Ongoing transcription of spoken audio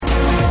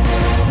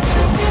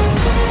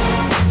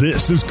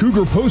This is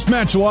Cougar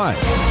Post-Match Live.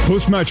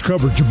 Post-match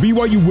coverage of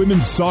BYU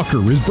women's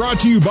soccer is brought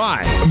to you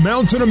by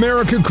Mountain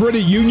America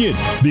Credit Union,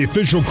 the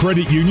official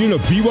credit union of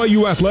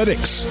BYU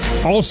Athletics.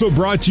 Also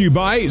brought to you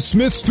by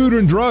Smith's Food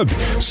and Drug.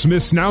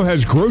 Smith's now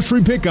has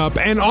grocery pickup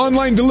and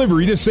online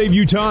delivery to save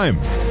you time.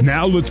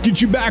 Now let's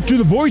get you back to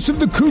the voice of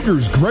the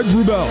Cougars, Greg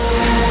Wrubell.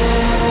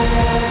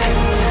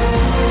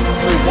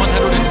 Through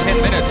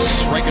 110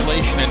 minutes,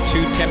 regulation and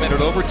 2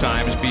 10-minute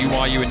overtimes,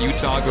 BYU and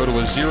Utah go to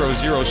a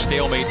 0-0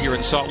 stalemate here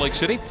in Salt Lake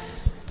City.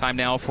 Time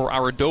now for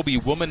our Adobe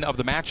Woman of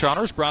the Match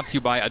honors, brought to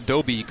you by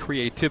Adobe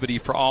Creativity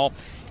for All.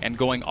 And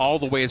going all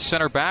the way at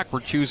center back,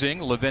 we're choosing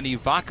Leveni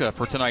Vaca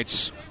for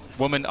tonight's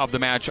Woman of the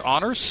Match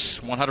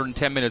honors.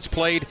 110 minutes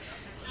played,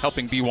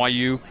 helping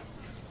BYU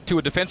to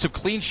a defensive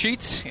clean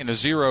sheet in a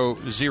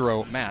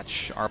 0-0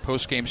 match. Our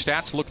post-game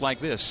stats look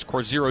like this. Of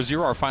course,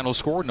 0-0, our final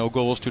score, no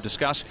goals to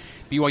discuss.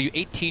 BYU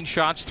 18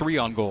 shots, 3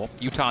 on goal.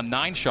 Utah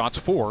 9 shots,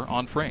 4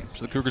 on frame.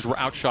 So the Cougars were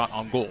outshot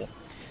on goal.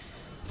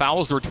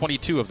 Fouls, there were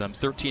 22 of them,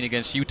 13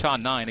 against Utah,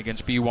 9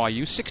 against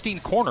BYU. 16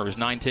 corners,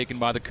 9 taken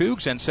by the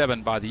Cougs and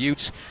 7 by the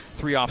Utes.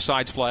 3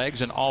 offsides flags,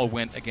 and all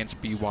went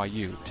against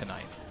BYU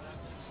tonight.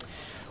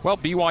 Well,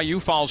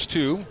 BYU falls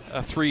to a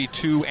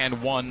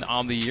 3-2-1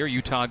 on the year.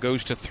 Utah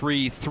goes to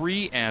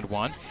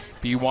 3-3-1.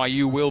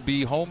 BYU will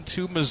be home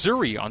to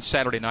Missouri on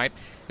Saturday night.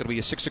 It'll be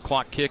a 6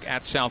 o'clock kick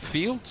at South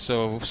Field.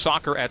 So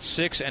soccer at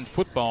 6 and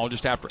football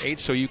just after 8,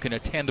 so you can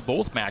attend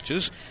both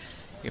matches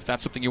if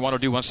that's something you want to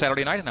do on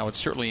Saturday night, and I would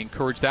certainly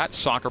encourage that.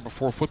 Soccer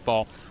before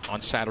football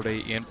on Saturday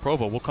in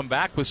Provo. We'll come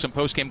back with some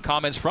post-game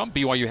comments from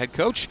BYU head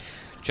coach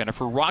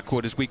Jennifer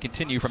Rockwood as we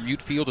continue from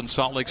Ute Field in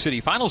Salt Lake City.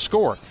 Final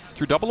score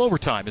through double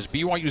overtime is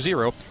BYU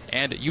 0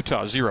 and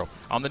Utah 0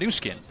 on the new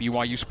skin,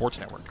 BYU Sports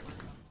Network.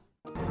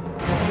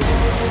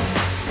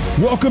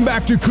 Welcome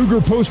back to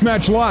Cougar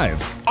Post-Match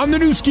Live on the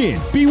new skin,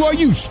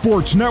 BYU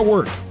Sports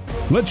Network.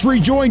 Let's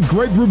rejoin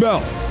Greg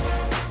Wrubell.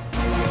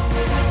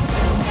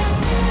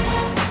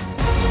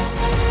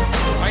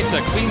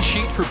 It's a clean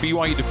sheet for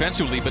BYU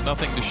defensively, but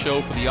nothing to show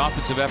for the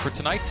offensive effort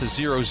tonight. To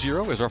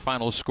 0-0 is our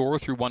final score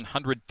through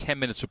 110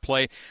 minutes of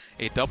play.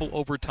 A double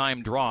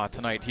overtime draw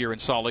tonight here in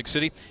Salt Lake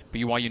City.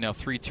 BYU now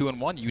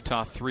 3-2-1,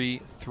 Utah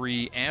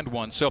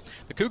 3-3-1. So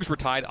the Cougs were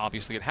tied,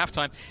 obviously, at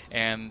halftime,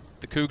 and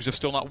the Cougs have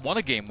still not won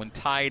a game when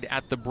tied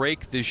at the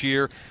break this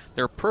year.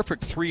 They're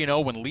perfect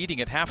 3-0 when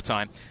leading at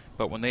halftime.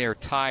 But when they are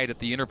tied at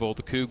the interval,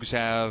 the Cougs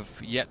have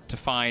yet to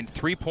find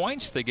 3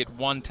 points. They get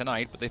 1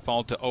 tonight, but they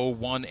fall to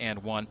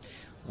 0-1-1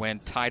 when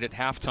tied at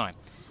halftime.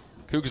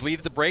 Cougs lead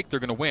at the break, they're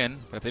going to win.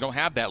 But if they don't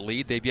have that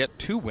lead, they've yet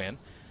to win.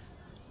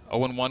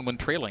 0-1 when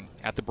trailing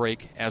at the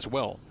break as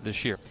well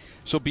this year.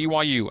 So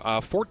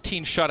BYU,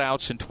 14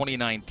 shutouts in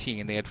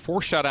 2019. They had 4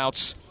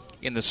 shutouts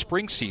in the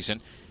spring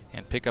season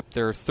and pick up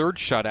their 3rd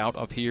shutout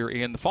of here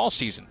in the fall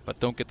season, but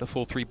don't get the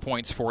full 3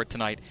 points for it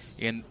tonight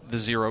in the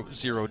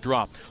 0-0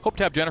 draw. Hope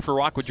to have Jennifer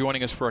Rockwood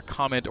joining us for a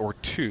comment or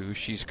two.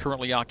 She's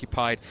currently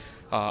occupied.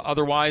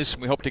 Otherwise,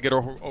 we hope to get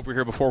her over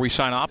here before we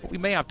sign off, but we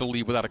may have to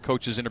leave without a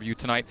coach's interview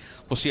tonight.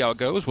 We'll see how it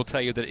goes. We'll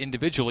tell you that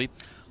individually,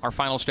 our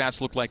final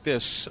stats look like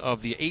this.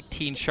 Of the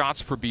 18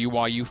 shots for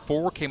BYU,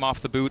 4 came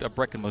off the boot of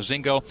Brecken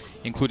Mozingo,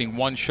 including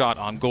 1 shot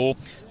on goal.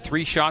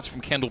 3 shots from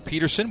Kendall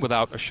Peterson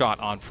without a shot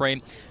on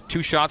frame.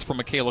 2 shots from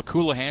Michaela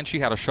Coulihan. She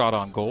had a shot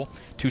on goal.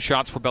 2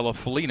 shots for Bella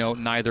Folino.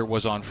 Neither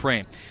was on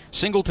frame.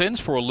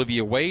 Singletons for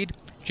Olivia Wade,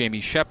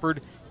 Jamie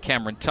Shepard,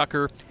 Cameron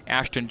Tucker,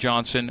 Ashton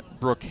Johnson,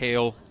 Brooke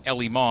Hale,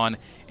 Ellie Mon,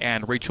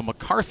 and Rachel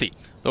McCarthy.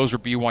 Those are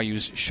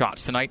BYU's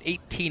shots tonight.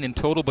 18 in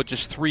total, but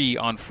just 3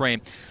 on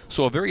frame.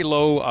 So a very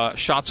low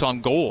shots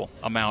on goal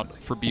amount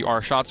for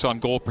our shots on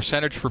goal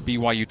percentage for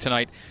BYU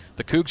tonight.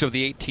 The Cougs of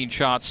the 18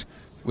 shots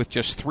with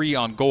just 3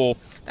 on goal.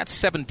 That's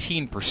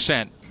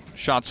 17%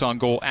 shots on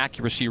goal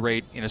accuracy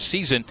rate in a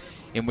season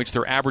in which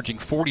they're averaging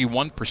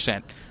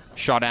 41%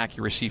 shot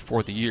accuracy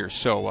for the year.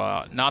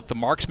 So not the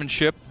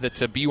marksmanship that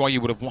BYU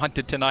would have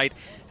wanted tonight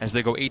as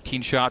they go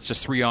 18 shots,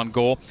 just 3 on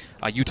goal.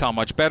 Utah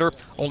much better.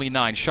 Only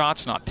 9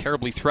 shots, not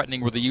terribly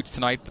threatening with the Utes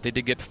tonight, but they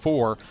did get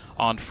 4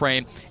 on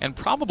frame and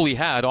probably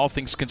had, all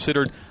things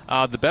considered,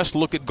 the best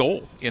look at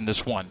goal in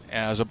this one,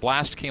 as a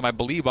blast came, I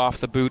believe, off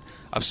the boot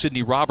of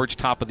Sydney Roberts,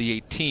 top of the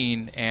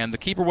 18, and the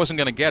keeper wasn't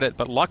going to get it,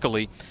 but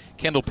luckily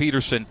Kendall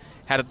Peterson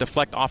had it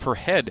deflect off her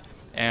head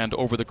and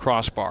over the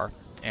crossbar.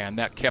 And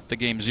that kept the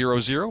game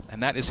 0-0,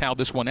 and that is how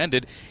this one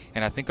ended.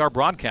 And I think our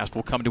broadcast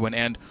will come to an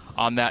end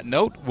on that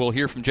note. We'll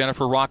hear from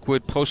Jennifer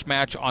Rockwood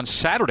post-match on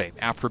Saturday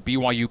after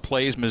BYU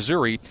plays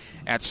Missouri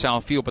at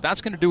South Field. But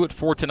that's going to do it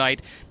for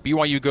tonight.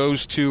 BYU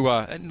goes to,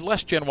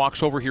 unless Jen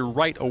walks over here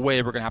right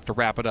away, we're going to have to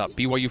wrap it up.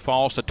 BYU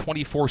falls to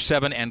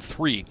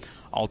 24-7-3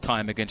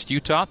 all-time against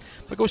Utah,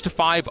 but goes to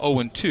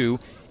 5-0-2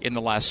 in the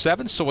last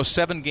 7. So a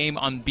 7-game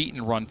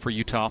unbeaten run for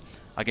Utah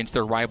against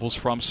their rivals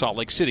from Salt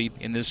Lake City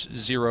in this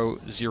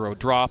 0-0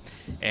 draw.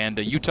 And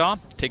Utah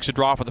takes a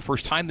draw for the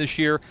first time this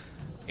year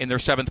in their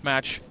 7th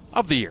match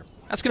of the year.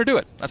 That's going to do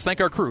it. Let's thank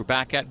our crew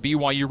back at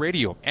BYU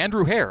Radio.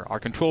 Andrew Hare, our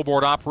control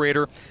board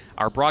operator.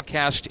 Our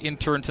broadcast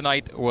intern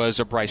tonight was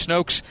Bryce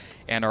Noakes,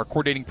 and our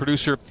coordinating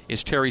producer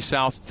is Terry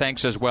South.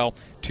 Thanks as well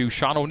to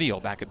Sean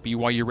O'Neill back at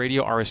BYU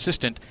Radio, our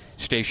assistant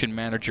station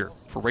manager.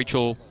 For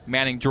Rachel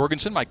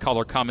Manning-Jorgensen, my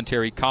color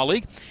commentary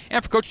colleague,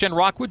 and for Coach Jen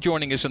Rockwood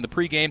joining us in the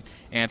pregame,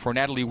 and for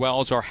Natalie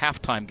Wells, our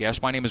halftime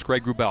guest, my name is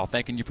Greg Wrubell.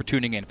 Thanking you for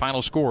tuning in.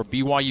 Final score,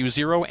 BYU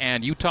 0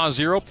 and Utah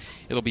 0.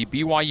 It'll be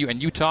BYU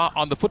and Utah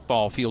on the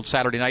football field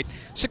Saturday night,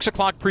 6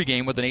 o'clock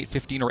pregame with an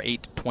 8:15 or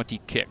 8:20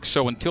 kick.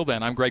 So until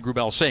then, I'm Greg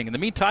Wrubell saying, in the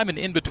meantime and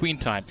in between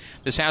time,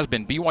 this has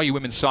been BYU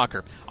Women's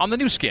Soccer on the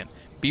new skin,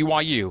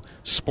 BYU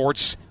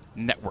Sports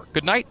Network.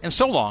 Good night and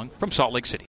so long from Salt Lake City.